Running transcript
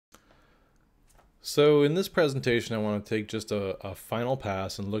So in this presentation, I want to take just a final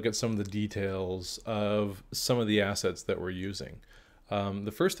pass and look at some of the details of some of the assets that we're using.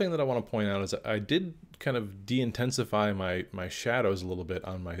 The first thing that I want to point out is that I did kind of de-intensify my shadows a little bit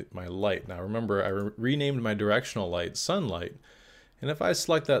on my light. Now remember, I renamed my directional light sunlight, and if I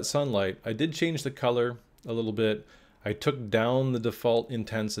select that sunlight, I did change the color a little bit. I took down the default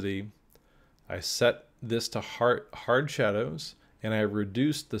intensity. I set this to hard shadows, and I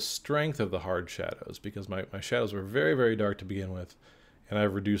reduced the strength of the hard shadows because my shadows were very, very dark to begin with, and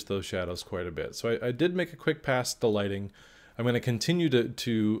I've reduced those shadows quite a bit. So I did make a quick pass at the lighting. I'm going to continue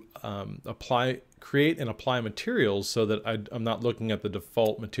to create and apply materials so that I'm not looking at the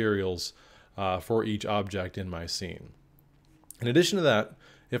default materials for each object in my scene. In addition to that,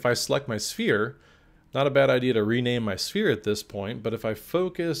 if I select my sphere, not a bad idea to rename my sphere at this point, but if I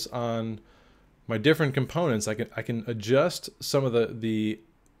focus on my different components, I can adjust some of the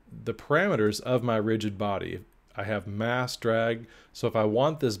parameters of my rigid body. I have mass, drag, so if I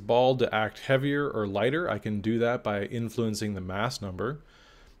want this ball to act heavier or lighter, I can do that by influencing the mass number.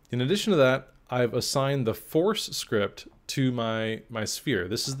 In addition to that, I've assigned the force script to my sphere.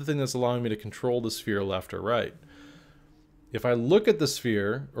 This is the thing that's allowing me to control the sphere left or right. If I look at the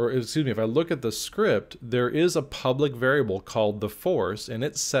sphere, or excuse me, if I look at the script, there is a public variable called the force, and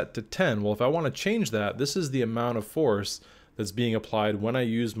it's set to 10. Well, if I want to change that, this is the amount of force that's being applied when I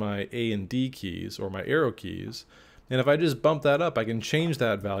use my A and D keys, or my arrow keys. And if I just bump that up, I can change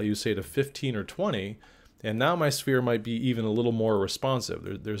that value, say to 15 or 20, and now my sphere might be even a little more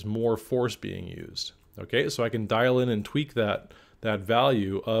responsive. There's more force being used. Okay, so I can dial in and tweak that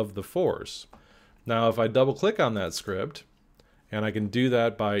value of the force. Now, if I double click on that script, and I can do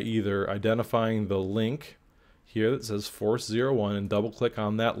that by either identifying the link here that says force 01 and double click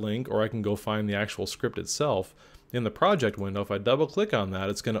on that link, or I can go find the actual script itself. In the project window, if I double click on that,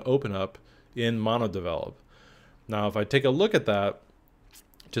 it's going to open up in MonoDevelop. Now if I take a look at that,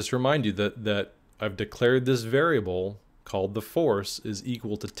 just remind you that I've declared this variable called the force is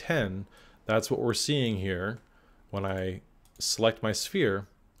equal to 10. That's what we're seeing here when I select my sphere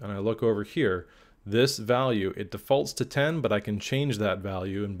and I look over here. This value, it defaults to 10, but I can change that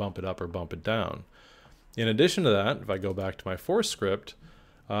value and bump it up or bump it down. In addition to that, if I go back to my force script,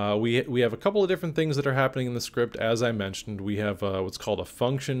 we have a couple of different things that are happening in the script. As I mentioned, we have what's called a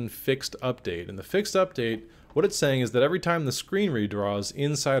function fixed update. And the fixed update, what it's saying is that every time the screen redraws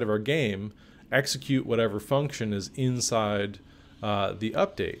inside of our game, execute whatever function is inside the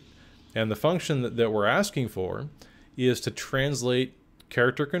update. And the function that we're asking for is to translate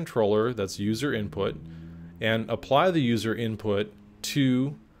character controller, that's user input, and apply the user input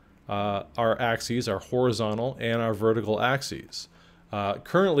to our axes, our horizontal and our vertical axes.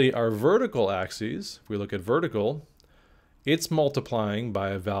 Currently our vertical axes, if we look at vertical, it's multiplying by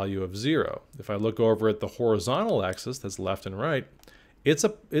a value of 0. If I look over at the horizontal axis, that's left and right,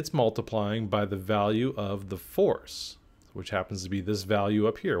 it's multiplying by the value of the force, which happens to be this value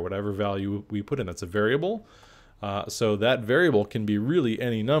up here, whatever value we put in. That's a variable. So that variable can be really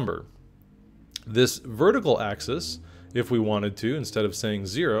any number. This vertical axis, if we wanted to, instead of saying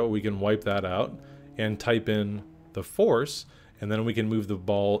 0, we can wipe that out and type in the force, and then we can move the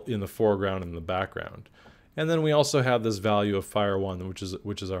ball in the foreground and the background. And then we also have this value of fire1,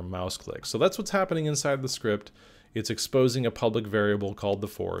 which is our mouse click. So that's what's happening inside the script. It's exposing a public variable called the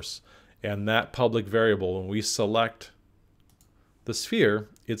force, and that public variable, when we select the sphere,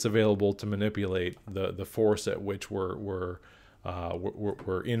 it's available to manipulate the force at which we're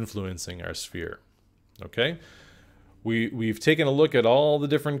influencing our sphere. Okay, we've taken a look at all the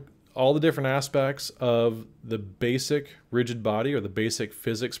different aspects of the basic rigid body, or the basic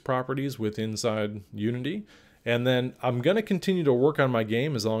physics properties within inside Unity. And then I'm going to continue to work on my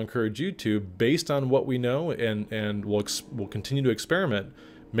game, as I'll encourage you to, based on what we know, and we'll continue to experiment.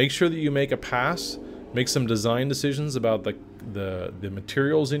 Make sure that you make a pass, make some design decisions about the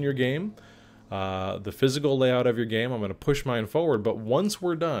materials in your game, the physical layout of your game. I'm going to push mine forward, but once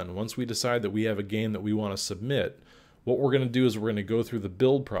we're done, once we decide that we have a game that we want to submit, what we're going to do is we're going to go through the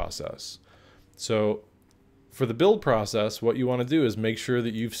build process. So for the build process, what you want to do is make sure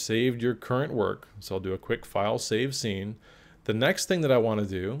that you've saved your current work. So I'll do a quick file save scene. The next thing that I want to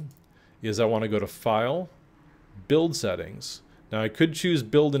do is I want to go to File, Build Settings. Now I could choose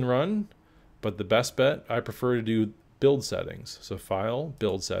Build and Run, but the best bet, I prefer to do Build Settings. So File,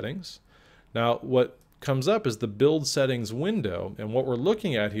 Build Settings. Now what comes up is the Build Settings window, and what we're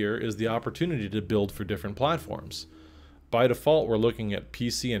looking at here is the opportunity to build for different platforms. By default, we're looking at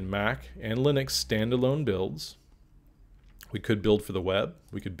PC and Mac and Linux standalone builds. We could build for the web,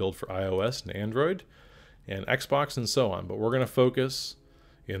 we could build for iOS and Android and Xbox and so on, but we're going to focus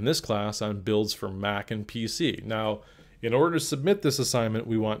in this class on builds for Mac and PC. Now, in order to submit this assignment,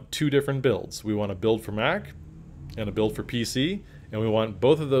 we want two different builds. We want a build for Mac and a build for PC, and we want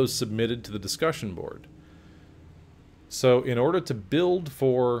both of those submitted to the discussion board. So in order to build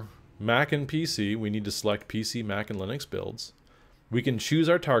for Mac and PC, we need to select PC, Mac, and Linux builds. We can choose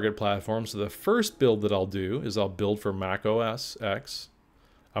our target platform. So the first build that I'll do is I'll build for Mac OS X.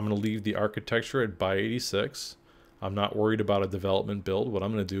 I'm going to leave the architecture at x86. I'm not worried about a development build. What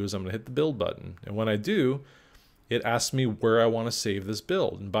I'm going to do is I'm going to hit the build button. And when I do, it asks me where I want to save this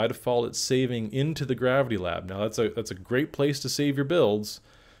build. And by default, it's saving into the Gravity Lab. Now that's a great place to save your builds.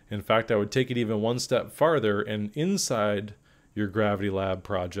 In fact, I would take it even one step farther, and inside your Gravity Lab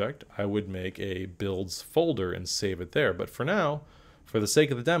project, I would make a builds folder and save it there. But for now, for the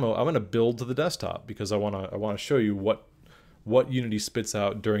sake of the demo, I'm going to build to the desktop because I want to show you what Unity spits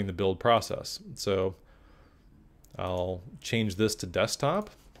out during the build process. So I'll change this to desktop,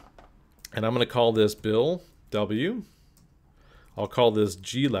 and I'm going to call this Bill W. I'll call this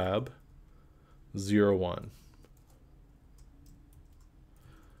Glab01.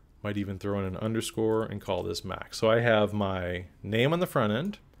 Might even throw in an underscore and call this Mac. So I have my name on the front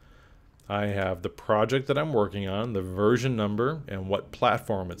end. I have the project that I'm working on, the version number, and what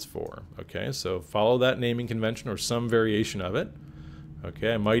platform it's for. Okay, so follow that naming convention or some variation of it.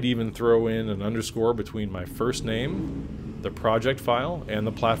 Okay, I might even throw in an underscore between my first name, the project file, and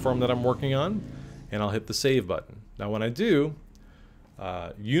the platform that I'm working on, and I'll hit the save button. Now when I do,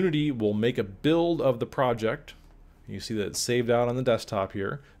 Unity will make a build of the project. You see that it's saved out on the desktop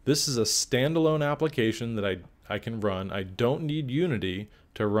here. This is a standalone application that I can run. I don't need Unity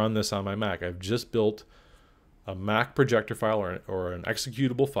to run this on my Mac. I've just built a Mac projector file or an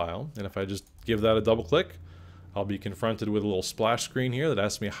executable file, and if I just give that a double click, I'll be confronted with a little splash screen here that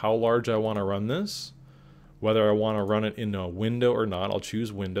asks me how large I want to run this, whether I want to run it in a window or not. I'll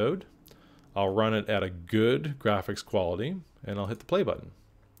choose windowed. I'll run it at a good graphics quality, and I'll hit the play button.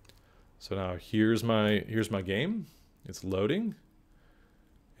 So now here's my game. It's loading,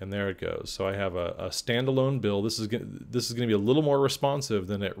 and there it goes. So I have a standalone build. This is going to be a little more responsive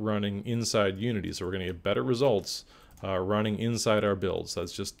than it running inside Unity. So we're going to get better results running inside our builds.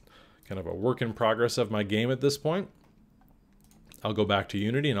 That's just kind of a work in progress of my game at this point. I'll go back to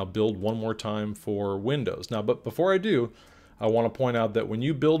Unity and I'll build one more time for Windows. Now, but before I do, I want to point out that when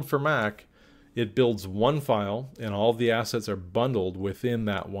you build for Mac, it builds one file and all of the assets are bundled within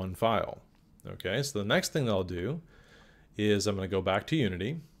that one file. Okay, so the next thing that I'll do is I'm going to go back to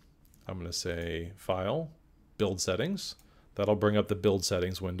Unity. I'm going to say File, Build Settings. That'll bring up the Build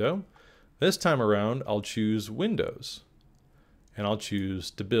Settings window. This time around, I'll choose Windows, and I'll choose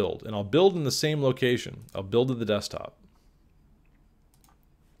to build. And I'll build in the same location. I'll build to the desktop.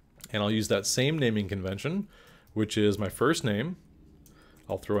 And I'll use that same naming convention, which is my first name.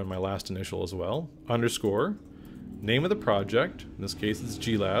 I'll throw in my last initial as well, underscore, name of the project, in this case it's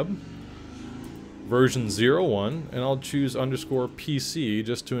Glab, version 01, and I'll choose underscore PC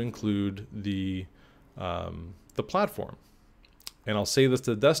just to include the platform. And I'll save this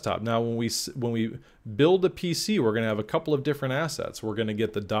to the desktop. Now when we build a PC, we're going to have a couple of different assets. We're going to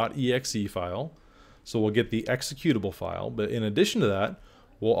get the .exe file, so we'll get the executable file, but in addition to that,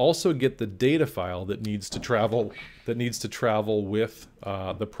 we'll also get the data file that needs to travel with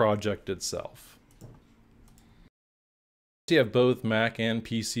the project itself. You have both Mac and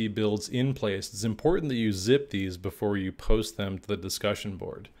PC builds in place. It's important that you zip these before you post them to the discussion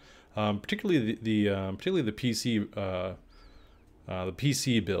board. Particularly the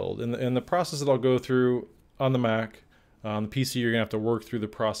PC build and the process that I'll go through on the Mac. On the PC, you're gonna have to work through the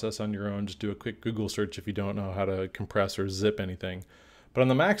process on your own. Just do a quick Google search if you don't know how to compress or zip anything. But on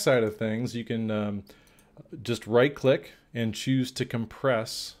the Mac side of things, you can just right-click and choose to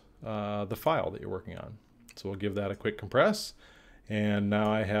compress the file that you're working on. So we'll give that a quick compress, and now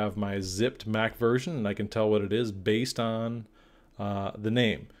I have my zipped Mac version, and I can tell what it is based on the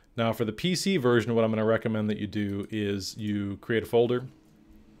name. Now for the PC version, what I'm going to recommend that you do is you create a folder.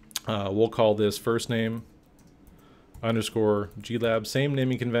 We'll call this first name underscore Glab, same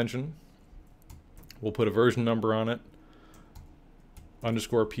naming convention. We'll put a version number on it,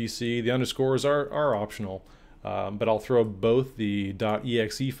 underscore PC. The underscores are optional. But I'll throw both the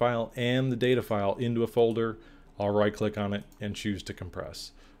 .exe file and the data file into a folder. I'll right click on it and choose to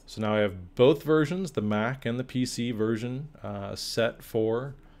compress. So now I have both versions, the Mac and the PC version, set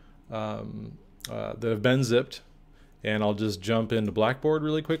for that have been zipped. And I'll just jump into Blackboard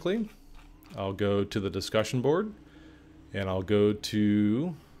really quickly. I'll go to the discussion board and I'll go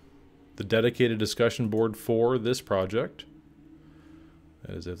to the dedicated discussion board for this project.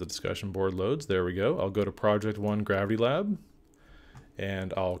 As if the discussion board loads, there we go. I'll go to Project 1 Gravity Lab,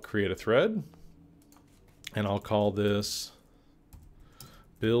 And I'll create a thread, and I'll call this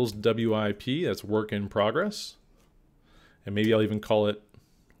Bills WIP, that's work in progress. And maybe I'll even call it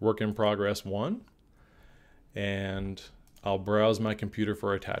work in progress 1. And I'll browse my computer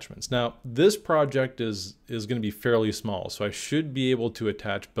for attachments. Now, this project is going to be fairly small, so I should be able to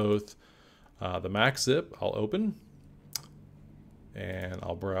attach both the Mac zip. I'll open, and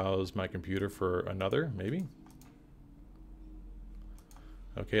I'll browse my computer for another, maybe.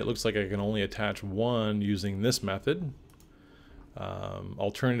 Okay, it looks like I can only attach one using this method.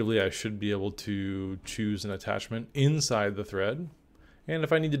 Alternatively, I should be able to choose an attachment inside the thread. And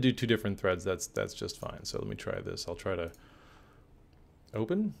if I need to do 2 different threads, that's just fine. So let me try this. I'll try to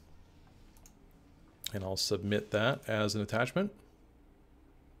open, and I'll submit that as an attachment.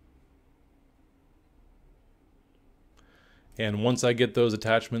 And once I get those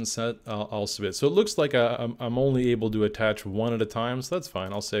attachments set, I'll submit. So it looks like I'm only able to attach one at a time, so that's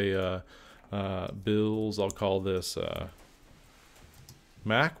fine. I'll say bills, I'll call this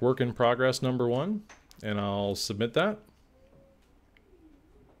Mac work in progress number 1, and I'll submit that.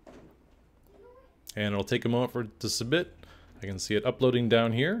 And it'll take a moment for it to submit. I can see it uploading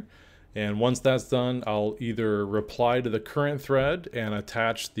down here. And once that's done, I'll either reply to the current thread and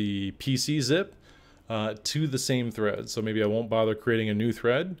attach the PC zip to the same thread. So maybe I won't bother creating a new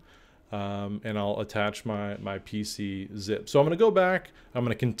thread, and I'll attach my PC zip. So I'm going to go back. I'm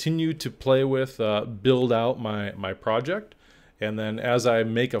going to continue to play with, build out my project. And then as I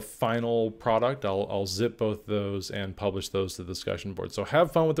make a final product, I'll zip both those and publish those to the discussion board. So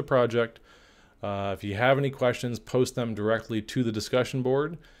have fun with the project. If you have any questions, post them directly to the discussion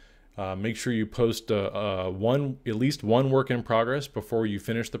board. Make sure you post at least one work in progress before you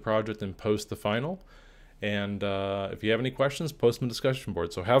finish the project and post the final. And if you have any questions, post them in the discussion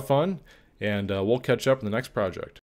board. So have fun, and we'll catch up in the next project.